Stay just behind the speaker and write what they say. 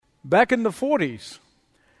Back in the 40s,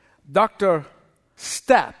 Dr.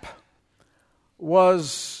 Stapp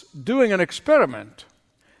was doing an experiment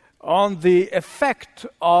on the effect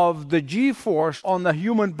of the G-force on the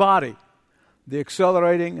human body, the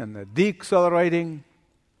accelerating and the decelerating.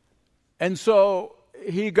 And so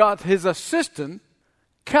he got his assistant,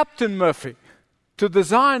 Captain Murphy, to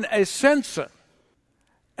design a sensor.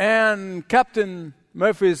 And Captain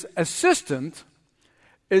Murphy's assistant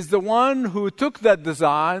is the one who took that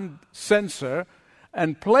design sensor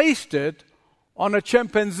and placed it on a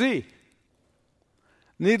chimpanzee.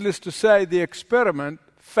 Needless to say, the experiment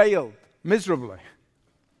failed miserably.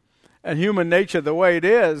 And human nature, the way it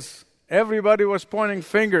is, everybody was pointing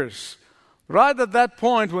fingers. Right at that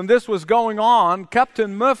point, when this was going on,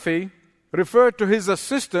 Captain Murphy referred to his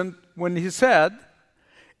assistant when he said,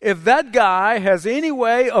 if that guy has any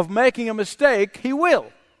way of making a mistake, he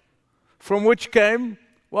will. From which came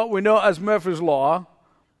what we know as Murphy's Law.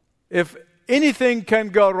 If anything can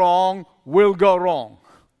go wrong, will go wrong.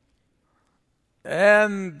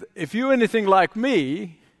 And if you're anything like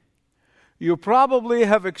me, you probably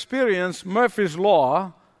have experienced Murphy's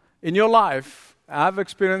Law in your life. I've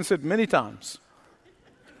experienced it many times.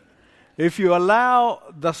 If you allow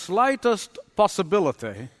the slightest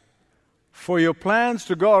possibility for your plans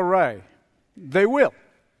to go awry, they will.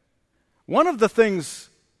 One of the things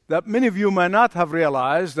that many of you may not have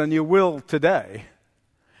realized, and you will today,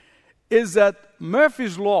 is that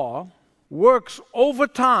Murphy's Law works over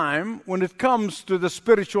time when it comes to the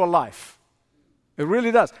spiritual life. It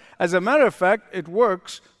really does. As a matter of fact, it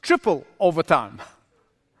works triple over time.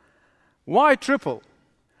 Why triple?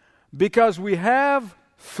 Because we have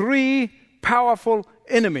three powerful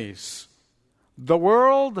enemies: the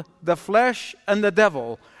world, the flesh, and the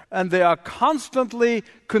devil. And they are constantly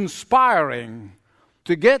conspiring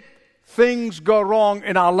to get things go wrong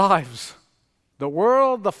in our lives. The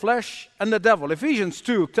world, the flesh, and the devil. Ephesians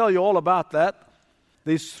 2 tell you all about that.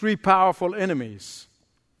 These three powerful enemies.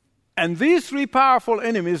 And these three powerful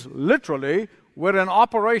enemies literally were in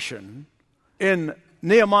operation in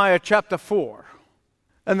Nehemiah chapter 4.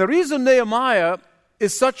 And the reason Nehemiah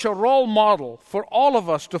is such a role model for all of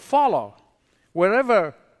us to follow,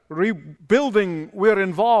 wherever rebuilding we're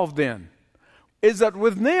involved in, is that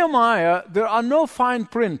with Nehemiah, there are no fine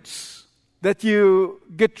prints that you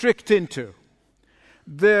get tricked into.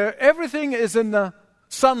 Everything is in the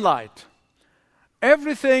sunlight.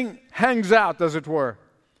 Everything hangs out, as it were.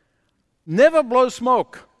 Never blow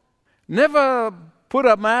smoke. Never put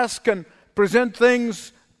a mask and present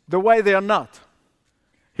things the way they are not.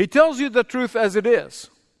 He tells you the truth as it is,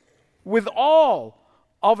 with all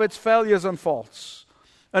of its failures and faults.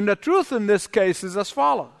 And the truth in this case is as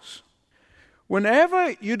follows.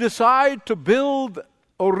 Whenever you decide to build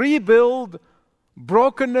or rebuild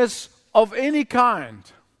brokenness of any kind,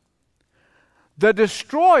 the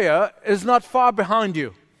destroyer is not far behind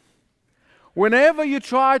you. Whenever you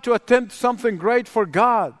try to attempt something great for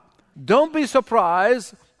God, don't be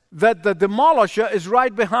surprised that the demolisher is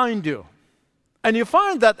right behind you. And you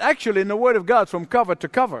find that actually in the Word of God from cover to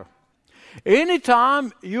cover.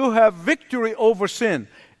 Anytime you have victory over sin,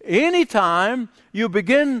 anytime you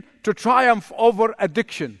begin to triumph over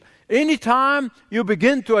addiction, anytime you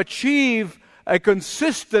begin to achieve a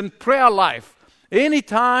consistent prayer life,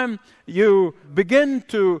 anytime you begin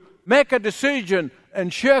to make a decision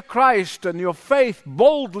and share Christ and your faith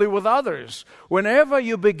boldly with others, whenever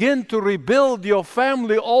you begin to rebuild your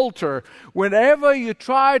family altar, whenever you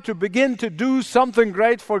try to begin to do something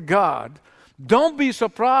great for God, don't be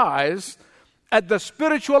surprised at the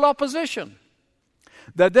spiritual opposition.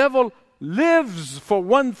 The devil lives for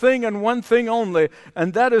one thing and one thing only,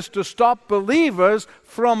 and that is to stop believers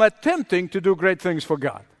from attempting to do great things for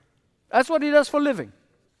God. That's what he does for a living.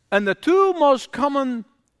 And the two most common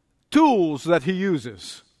tools that he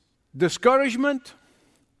uses, discouragement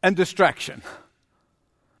and distraction.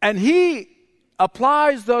 And he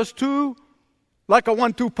applies those two like a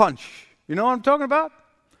 1-2 punch. You know what I'm talking about?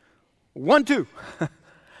 1-2.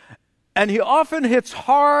 And he often hits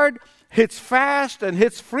hard, hits fast, and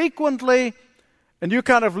hits frequently, and you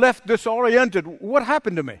kind of left disoriented. What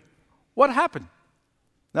happened to me? What happened?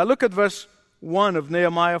 Now look at verse 1 of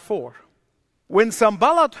Nehemiah 4. When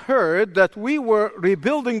Sanballat heard that we were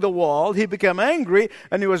rebuilding the wall, he became angry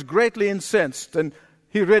and he was greatly incensed, and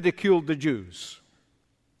he ridiculed the Jews.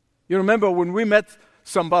 You remember when we met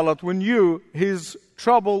Sanballat, we knew his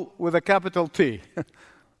trouble with a capital T.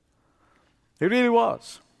 He really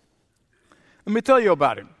was. Let me tell you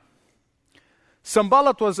about him.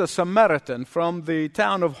 Sanballat was a Samaritan from the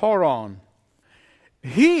town of Horon.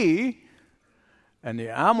 He and the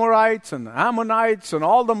Amorites and the Ammonites and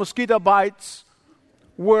all the mosquito bites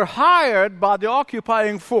were hired by the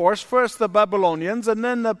occupying force, first the Babylonians and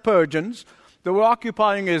then the Persians. They were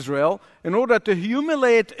occupying Israel. In order to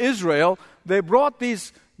humiliate Israel, they brought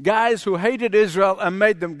these guys who hated Israel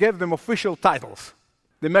and gave them official titles.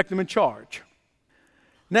 They make them in charge.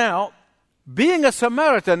 Now, being a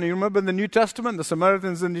Samaritan, you remember in the New Testament, the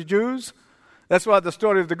Samaritans and the Jews? That's why the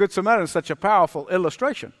story of the Good Samaritan is such a powerful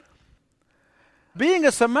illustration. Being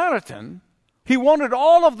a Samaritan, he wanted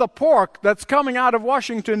all of the pork that's coming out of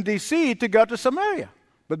Washington, D.C. to go to Samaria.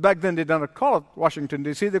 But back then they didn't call it Washington,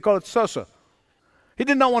 D.C., they called it Susa. He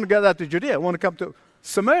did not want to go that to Judea, he wanted to come to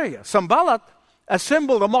Samaria. Sanballat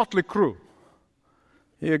assembled a motley crew.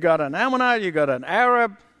 You got an Ammonite, you got an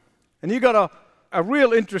Arab, and you got a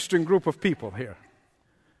real interesting group of people here.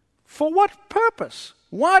 For what purpose?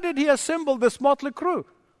 Why did he assemble this motley crew?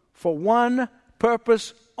 For one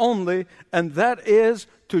purpose only, and that is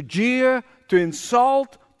to jeer, to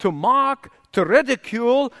insult, to mock, to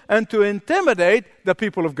ridicule, and to intimidate the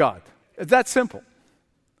people of God. It's that simple.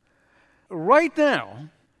 Right now,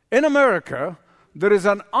 in America, there is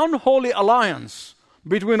an unholy alliance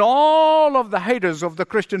between all of the haters of the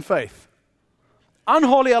Christian faith.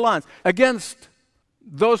 Unholy alliance against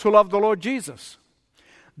those who love the Lord Jesus.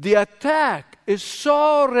 The attack is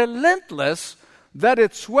so relentless that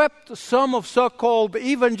it swept some of so-called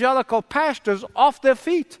evangelical pastors off their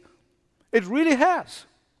feet. It really has.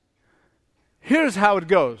 Here's how it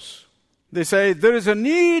goes. They say there is a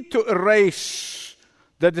need to erase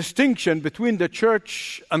the distinction between the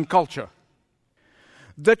church and culture.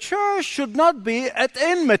 The church should not be at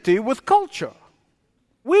enmity with culture.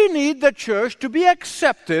 We need the church to be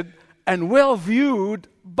accepted and well viewed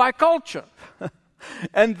by culture.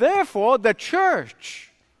 And therefore, the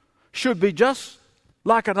church should be just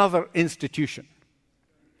like another institution.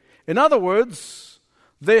 In other words,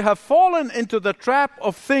 they have fallen into the trap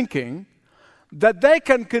of thinking that they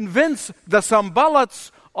can convince the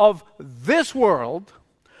Sanballats of this world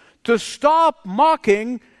to stop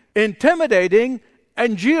mocking, intimidating,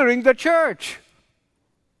 and jeering the church.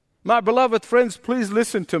 My beloved friends, please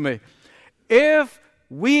listen to me. If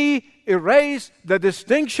we erase the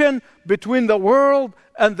distinction between the world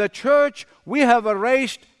and the church, we have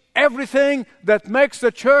erased everything that makes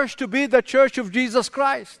the church to be the church of Jesus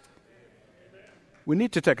Christ. We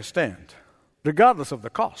need to take a stand, regardless of the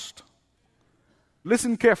cost.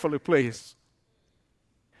 Listen carefully, please.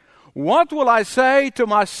 What will I say to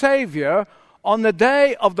my Savior on the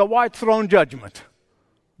day of the white throne judgment?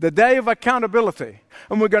 The day of accountability.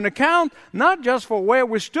 And we're going to count not just for where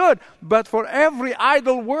we stood, but for every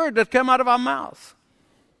idle word that came out of our mouth.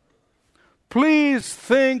 Please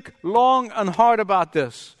think long and hard about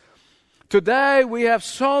this. Today we have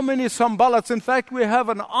so many Sanballats. In fact, we have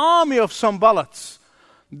an army of Sanballats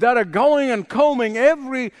that are going and combing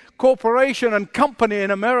every corporation and company in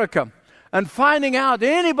America and finding out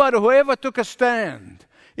anybody who ever took a stand,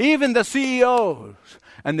 even the CEOs,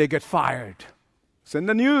 and they get fired. It's in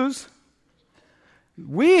the news.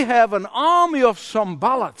 We have an army of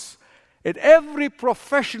Sanballats at every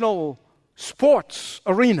professional sports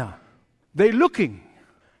arena. They're looking.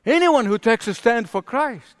 Anyone who takes a stand for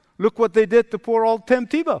Christ. Look what they did to poor old Tim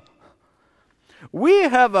Tebow. We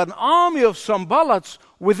have an army of Sanballats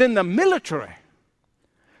within the military.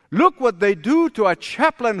 Look what they do to a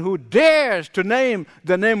chaplain who dares to name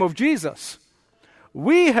the name of Jesus.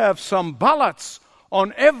 We have Sanballats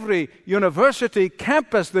on every university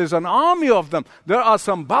campus. There's an army of them. There are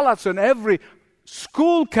Sanballats on every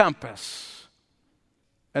school campus.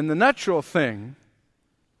 And the natural thing,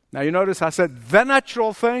 now you notice I said the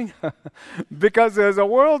natural thing, because there's a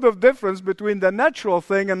world of difference between the natural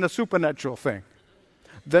thing and the supernatural thing.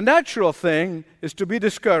 The natural thing is to be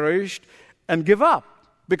discouraged and give up,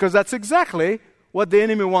 because that's exactly what the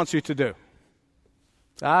enemy wants you to do.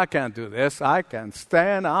 I can't do this. I can't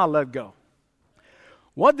stand. I'll let go.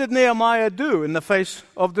 What did Nehemiah do in the face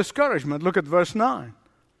of discouragement? Look at verse 9.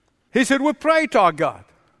 He said, we pray to our God.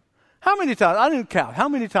 How many times? I didn't count. How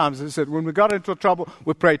many times he said, when we got into trouble,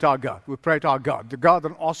 we pray to our God. We pray to our God. The God,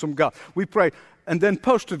 an awesome God. We prayed and then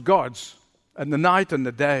posted guards in the night and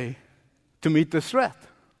the day to meet the threat.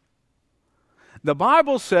 The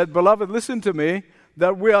Bible said, beloved, listen to me,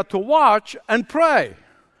 that we are to watch and pray.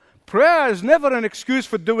 Prayer is never an excuse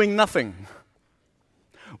for doing nothing.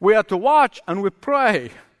 We are to watch and we pray.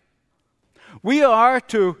 We are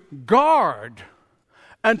to guard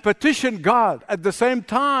and petition God at the same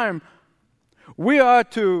time. We are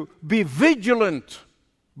to be vigilant,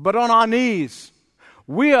 but on our knees.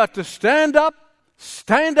 We are to stand up,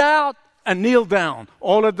 stand out, and kneel down,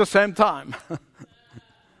 all at the same time.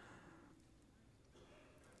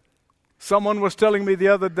 Someone was telling me the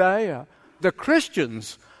other day, The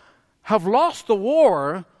Christians have lost the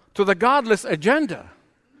war to the godless agenda.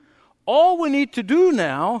 All we need to do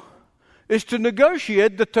now is to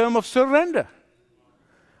negotiate the term of surrender.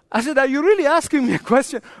 I said, are you really asking me a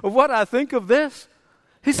question of what I think of this?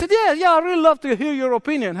 He said, yeah, I'd really love to hear your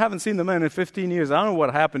opinion. Haven't seen the man in 15 years. I don't know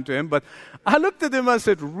what happened to him, but I looked at him and I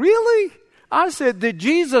said, really? I said, did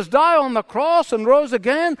Jesus die on the cross and rose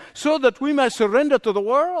again so that we may surrender to the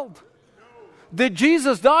world? Did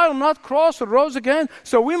Jesus die on that cross and rose again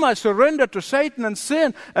so we might surrender to Satan and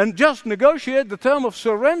sin and just negotiate the term of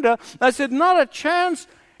surrender? I said, not a chance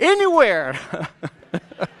anywhere.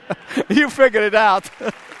 You figured it out.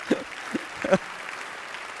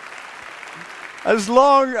 As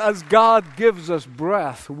long as God gives us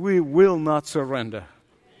breath, we will not surrender.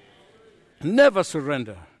 Never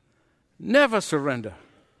surrender. Never surrender.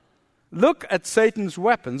 Look at Satan's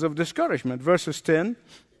weapons of discouragement, verses 10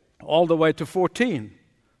 all the way to 14.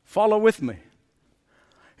 Follow with me.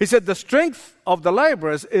 He said, the strength of the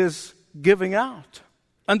laborers is giving out,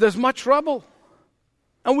 and there's much rubble,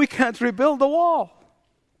 and we can't rebuild the wall.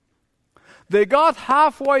 They got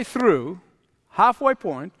halfway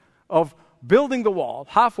point of building the wall,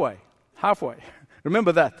 halfway.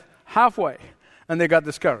 Remember that, halfway, and they got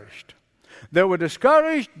discouraged. They were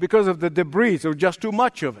discouraged because of the debris. There was just too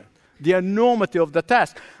much of it. The enormity of the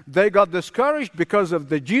task. They got discouraged because of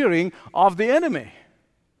the jeering of the enemy.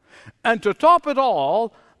 And to top it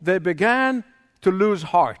all, they began to lose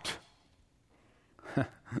heart.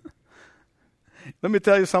 Let me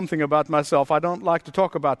tell you something about myself. I don't like to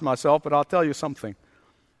talk about myself, but I'll tell you something.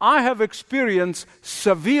 I have experienced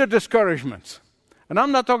severe discouragements. And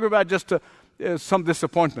I'm not talking about just some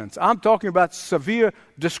disappointments. I'm talking about severe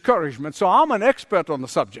discouragement. So I'm an expert on the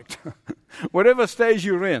subject. Whatever stage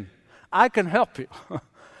you're in, I can help you.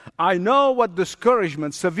 I know what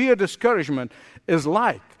discouragement, severe discouragement, is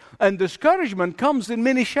like. And discouragement comes in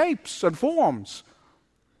many shapes and forms.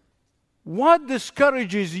 What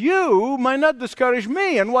discourages you might not discourage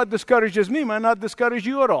me, and what discourages me might not discourage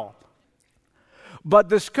you at all. But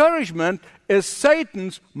discouragement is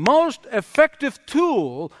Satan's most effective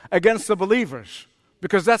tool against the believers,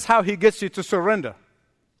 because that's how he gets you to surrender.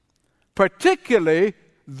 Particularly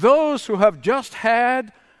those who have just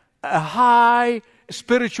had a high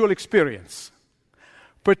spiritual experience.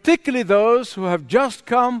 Particularly those who have just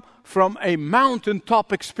come from a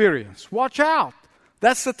mountaintop experience. Watch out.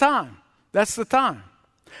 That's the time. That's the time.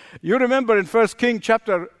 You remember in 1 Kings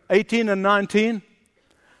chapter 18 and 19?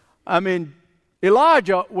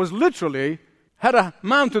 Elijah had a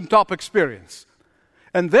mountaintop experience.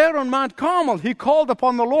 And there on Mount Carmel, he called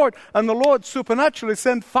upon the Lord, and the Lord supernaturally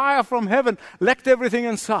sent fire from heaven, licked everything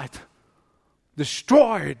in sight,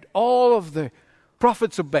 destroyed all of the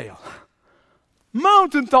prophets of Baal.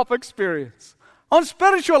 Mountaintop experience, on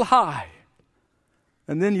spiritual high.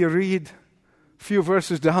 And then you read a few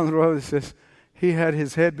verses down the road, it says, he had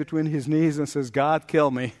his head between his knees and says, God, kill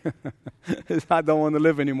me. I don't want to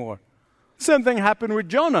live anymore. Same thing happened with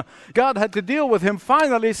Jonah. God had to deal with him.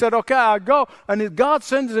 Finally, he said, okay, I'll go. And God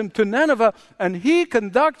sends him to Nineveh, and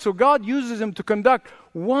God uses him to conduct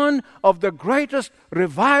one of the greatest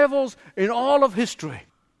revivals in all of history.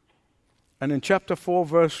 And in chapter 4,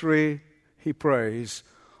 verse 3, he prays,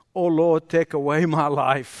 O Lord, take away my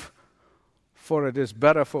life, for it is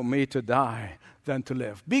better for me to die than to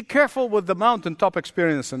live. Be careful with the mountaintop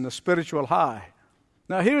experience and the spiritual high.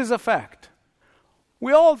 Now, here is a fact.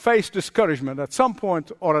 We all face discouragement at some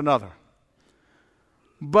point or another.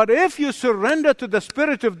 But if you surrender to the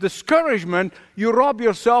spirit of discouragement, you rob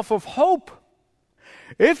yourself of hope.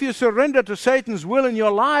 If you surrender to Satan's will in your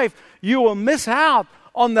life, you will miss out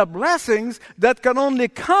on the blessings that can only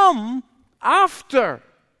come after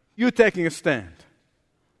you taking a stand.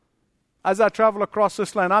 As I travel across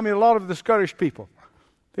this land, I meet a lot of discouraged people.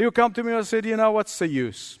 They come to me and say, what's the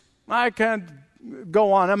use? I can't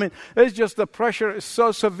go on. It's just the pressure is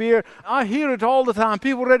so severe. I hear it all the time.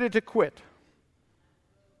 People ready to quit.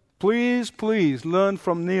 Please learn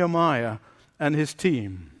from Nehemiah and his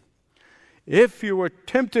team. If you were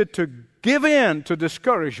tempted to give in to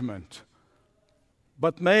discouragement,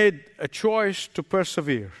 but made a choice to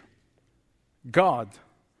persevere, God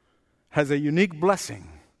has a unique blessing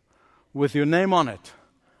with your name on it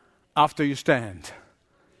after you stand.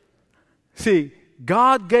 See,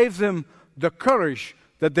 God gave them the courage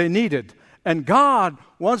that they needed. And God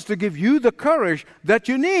wants to give you the courage that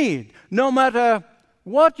you need, no matter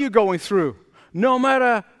what you're going through, no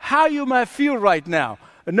matter how you might feel right now,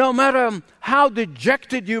 no matter how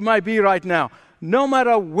dejected you might be right now, no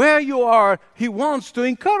matter where you are, He wants to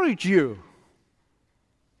encourage you.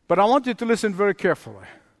 But I want you to listen very carefully.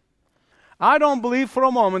 I don't believe for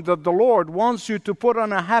a moment that the Lord wants you to put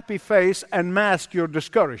on a happy face and mask your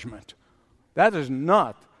discouragement. That is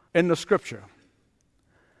not in the Scripture.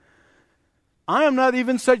 I am not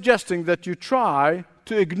even suggesting that you try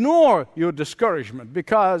to ignore your discouragement,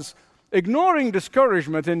 because ignoring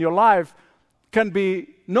discouragement in your life can be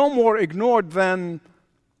no more ignored than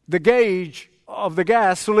the gauge of the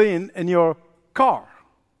gasoline in your car.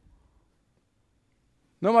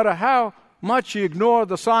 No matter how much you ignore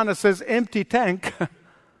the sign that says empty tank,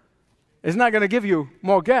 it's not going to give you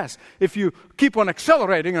more gas. If you keep on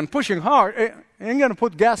accelerating and pushing hard, it ain't going to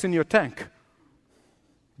put gas in your tank.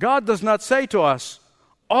 God does not say to us,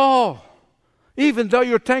 oh, even though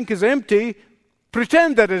your tank is empty,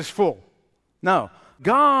 pretend that it's full. No,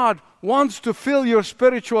 God wants to fill your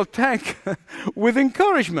spiritual tank with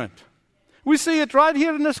encouragement. We see it right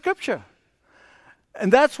here in the Scripture.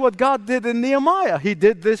 And that's what God did in Nehemiah. He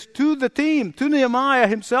did this to the team, to Nehemiah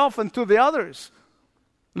himself and to the others.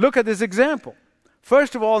 Look at this example.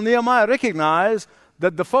 First of all, Nehemiah recognized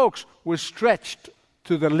that the folks were stretched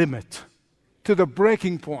to the limit, to the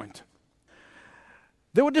breaking point.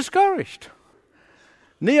 They were discouraged.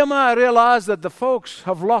 Nehemiah realized that the folks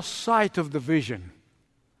have lost sight of the vision.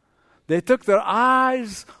 They took their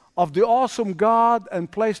eyes of the awesome God and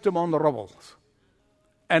placed them on the rubble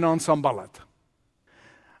and on Sanballat.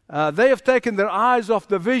 They have taken their eyes off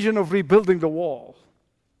the vision of rebuilding the wall.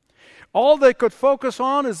 All they could focus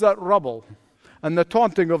on is that rubble and the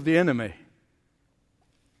taunting of the enemy.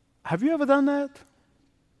 Have you ever done that?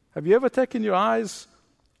 Have you ever taken your eyes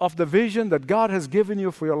off the vision that God has given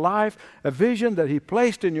you for your life, a vision that He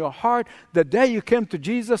placed in your heart the day you came to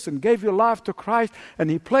Jesus and gave your life to Christ, and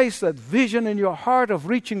He placed that vision in your heart of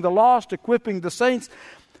reaching the lost, equipping the saints,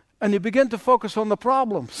 and you begin to focus on the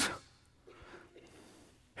problems?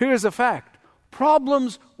 Here's a fact.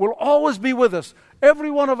 Problems will always be with us. Every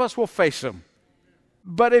one of us will face them.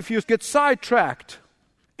 But if you get sidetracked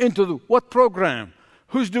into what program,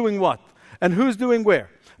 who's doing what, and who's doing where,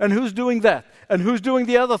 and who's doing that, and who's doing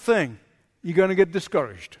the other thing, you're going to get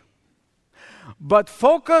discouraged. But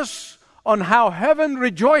focus on how heaven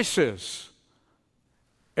rejoices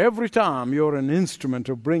every time you're an instrument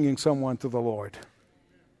of bringing someone to the Lord.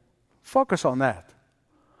 Focus on that.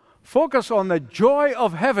 Focus on the joy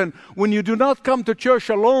of heaven when you do not come to church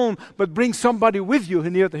alone, but bring somebody with you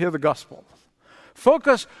here to hear the gospel.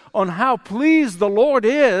 Focus on how pleased the Lord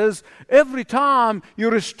is every time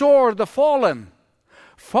you restore the fallen.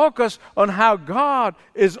 Focus on how God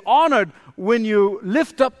is honored when you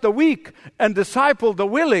lift up the weak and disciple the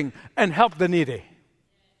willing and help the needy.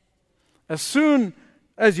 As soon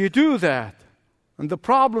as you do that, and the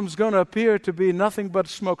problem's going to appear to be nothing but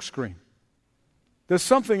smokescreen. There's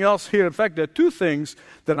something else here. In fact, there are two things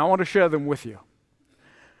that I want to share them with you.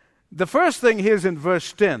 The first thing here is in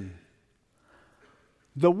verse 10.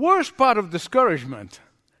 The worst part of discouragement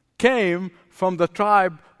came from the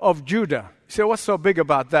tribe of Judah. You say, what's so big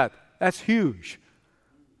about that? That's huge.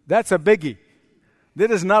 That's a biggie.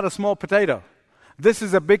 This is not a small potato. This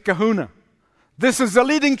is a big kahuna. This is the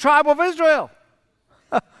leading tribe of Israel.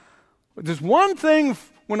 There's one thing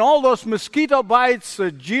when all those mosquito bites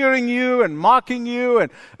are jeering you and mocking you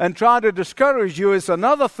and trying to discourage you. It's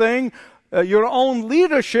another thing. Your own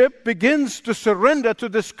leadership begins to surrender to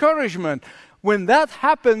discouragement. When that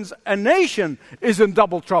happens, a nation is in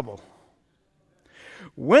double trouble.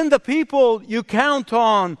 When the people you count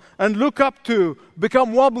on and look up to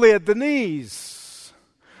become wobbly at the knees,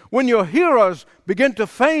 when your heroes begin to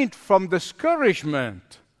faint from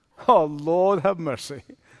discouragement, oh, Lord, have mercy.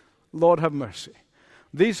 Lord, have mercy.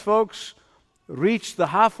 These folks reached the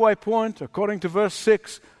halfway point, according to verse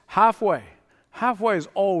 6, halfway. Halfway is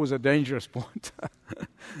always a dangerous point.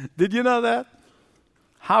 Did you know that?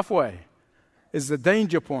 Halfway is the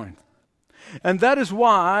danger point. And that is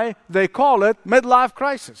why they call it midlife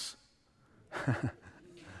crisis. But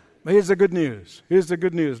here's the good news. Here's the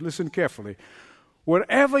good news. Listen carefully.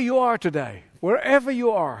 Wherever you are today, wherever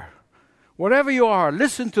you are,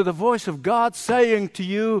 listen to the voice of God saying to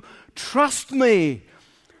you, trust me.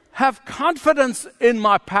 Have confidence in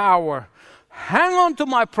my power. Hang on to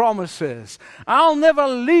my promises. I'll never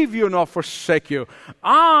leave you nor forsake you.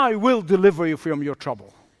 I will deliver you from your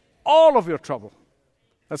trouble. All of your trouble.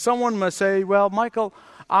 Now someone may say, well, Michael,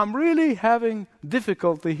 I'm really having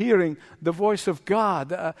difficulty hearing the voice of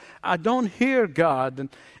God. I don't hear God. And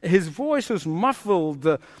His voice is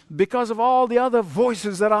muffled because of all the other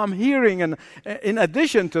voices that I'm hearing. And in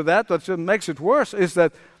addition to that, what makes it worse is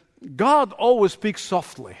that God always speaks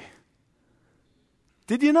softly.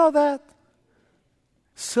 Did you know that?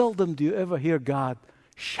 Seldom do you ever hear God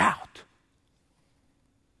shout.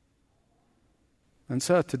 And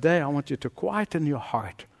so today I want you to quieten your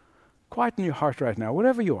heart right now,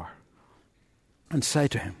 wherever you are, and say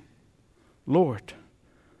to Him, Lord,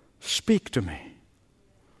 speak to me.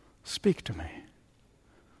 Speak to me.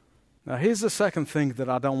 Now here's the second thing that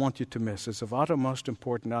I don't want you to miss. It's of uttermost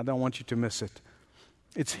importance. I don't want you to miss it.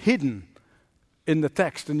 It's hidden in the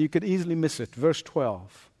text, and you could easily miss it. Verse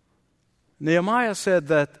 12. Nehemiah said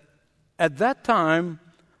that at that time,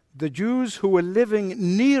 the Jews who were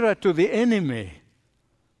living nearer to the enemy,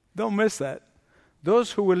 don't miss that,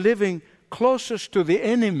 those who were living closest to the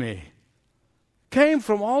enemy, came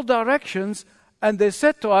from all directions, and they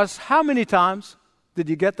said to us, how many times? Did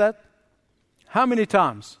you get that? How many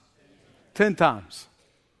times? 10 times.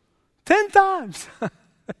 10 times.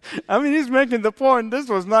 I mean, he's making the point. This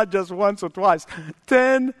was not just once or twice.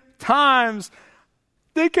 10 times.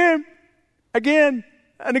 They came again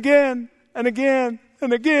and again and again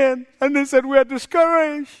and again. And they said, we are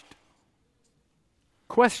discouraged.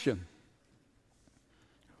 Question.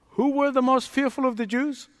 Who were the most fearful of the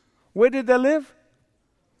Jews? Where did they live?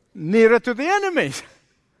 Nearer to the enemies.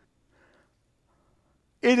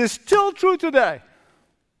 It is still true today.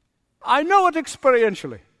 I know it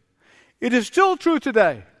experientially. It is still true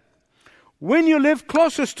today. When you live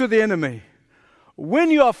closest to the enemy,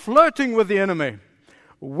 when you are flirting with the enemy,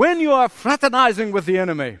 when you are fraternizing with the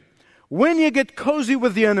enemy, when you get cozy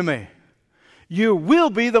with the enemy, you will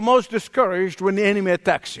be the most discouraged when the enemy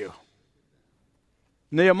attacks you.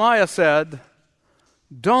 Nehemiah said,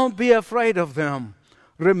 don't be afraid of them.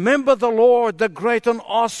 Remember the Lord, the great and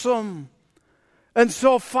awesome. And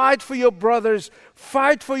so fight for your brothers,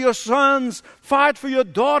 fight for your sons, fight for your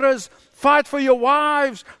daughters, fight for your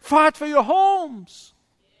wives, fight for your homes.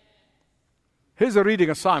 Here's a reading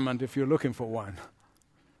assignment if you're looking for one.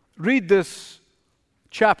 Read this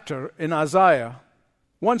chapter in Isaiah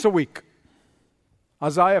once a week.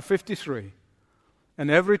 Isaiah 53.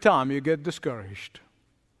 And every time you get discouraged,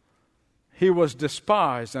 He was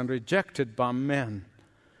despised and rejected by men,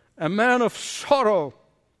 a man of sorrow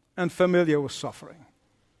and familiar with suffering.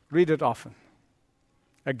 Read it often,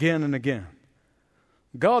 again and again.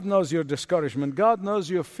 God knows your discouragement. God knows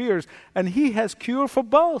your fears, and He has cure for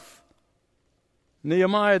both.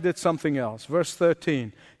 Nehemiah did something else. Verse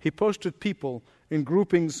 13, he posted people in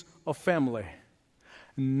groupings of family.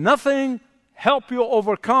 Nothing helps you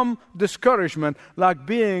overcome discouragement like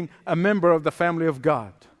being a member of the family of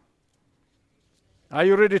God. Are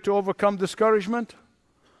you ready to overcome discouragement?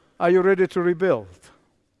 Are you ready to rebuild?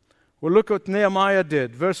 Well, look what Nehemiah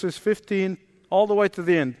did. Verses 15 all the way to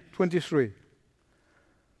the end, 23.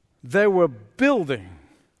 They were building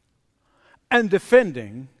and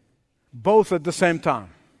defending both at the same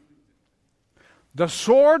time. The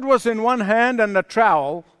sword was in one hand and the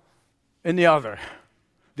trowel in the other.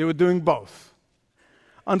 They were doing both.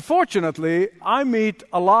 Unfortunately, I meet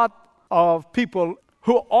a lot of people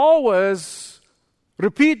who always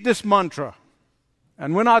repeat this mantra.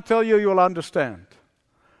 And when I tell you, you'll understand.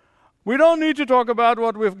 We don't need to talk about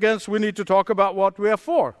what we're against. We need to talk about what we are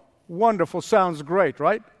for. Wonderful. Sounds great,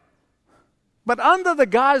 right? But under the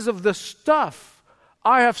guise of this stuff,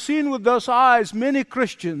 I have seen with those eyes many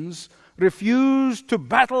Christians refuse to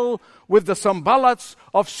battle with the Sanballats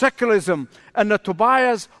of secularism and the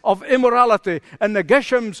Tobiahs of immorality and the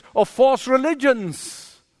Geshems of false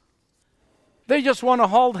religions. They just want to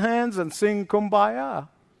hold hands and sing Kumbaya.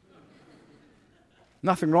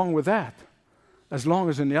 Nothing wrong with that, as long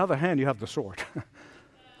as in the other hand you have the sword.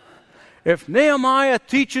 If Nehemiah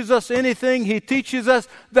teaches us anything, he teaches us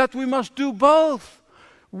that we must do both.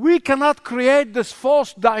 We cannot create this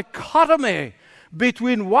false dichotomy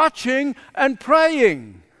between watching and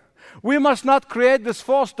praying. We must not create this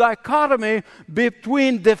false dichotomy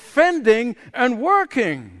between defending and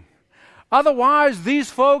working. Otherwise, these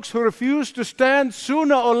folks who refuse to stand,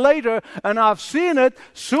 sooner or later, and I've seen it,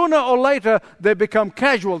 sooner or later, they become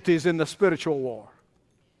casualties in the spiritual war.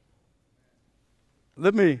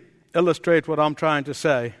 Let me illustrate what I'm trying to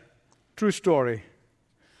say. True story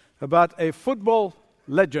about a football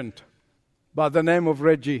legend by the name of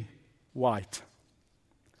Reggie White.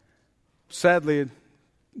 Sadly, in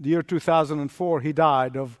the year 2004, he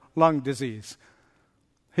died of lung disease.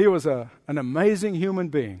 He was an amazing human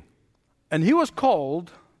being. And he was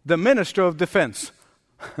called the Minister of Defense.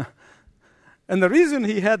 And the reason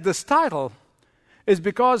he had this title is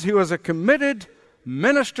because he was a committed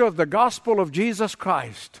minister of the gospel of Jesus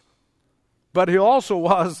Christ. But he also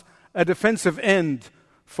was a defensive end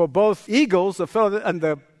for both Eagles and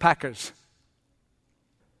the Packers.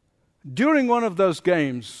 During one of those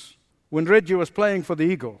games, when Reggie was playing for the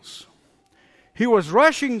Eagles, he was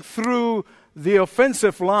rushing through the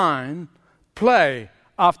offensive line, play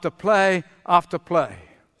after play after play.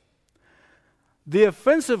 The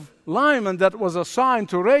offensive lineman that was assigned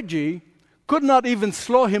to Reggie could not even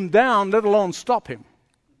slow him down, let alone stop him.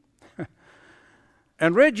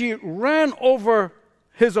 And Reggie ran over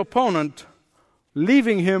his opponent,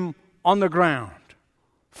 leaving him on the ground,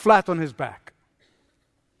 flat on his back.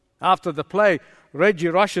 After the play, Reggie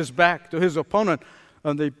rushes back to his opponent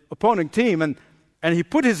on the opposing team, and he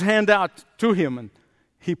put his hand out to him, and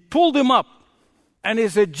he pulled him up, and he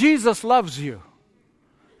said, "Jesus loves you,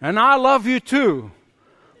 and I love you too,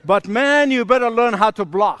 but man, you better learn how to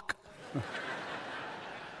block."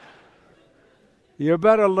 You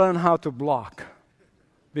better learn how to block.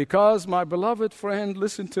 Because, my beloved friend,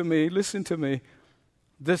 listen to me.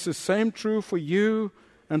 This is same true for you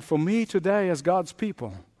and for me today as God's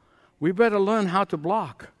people. We better learn how to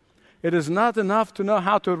block. It is not enough to know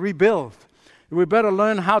how to rebuild. We better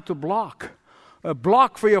learn how to block.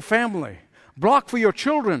 Block for your family. Block for your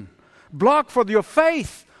children. Block for your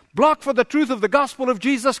faith. Block for the truth of the gospel of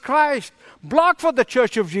Jesus Christ. Block for the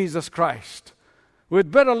church of Jesus Christ.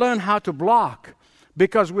 We'd better learn how to block,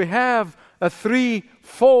 because we have a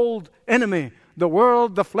threefold enemy: the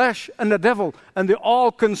world, the flesh, and the devil, and they're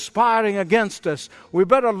all conspiring against us. We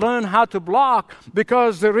better learn how to block,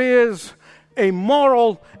 because there is a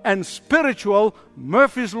moral and spiritual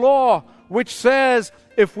Murphy's Law, which says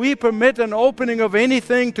if we permit an opening of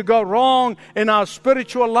anything to go wrong in our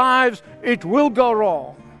spiritual lives, it will go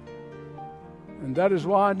wrong. And that is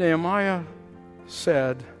why Nehemiah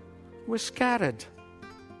said, "We're scattered."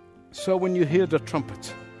 So when you hear the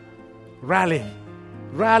trumpet, rally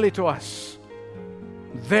to us.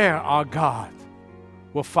 There our God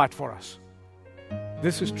will fight for us.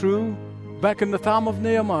 This is true back in the time of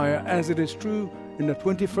Nehemiah, as it is true in the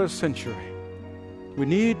 21st century. We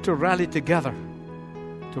need to rally together,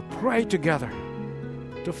 to pray together,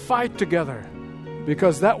 to fight together,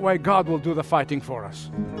 because that way God will do the fighting for us.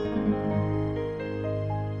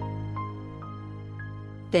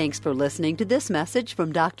 Thanks for listening to this message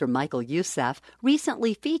from Dr. Michael Youssef,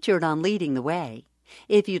 recently featured on Leading the Way.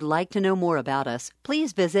 If you'd like to know more about us,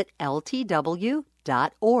 please visit ltw.org.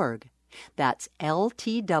 That's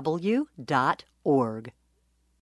ltw.org.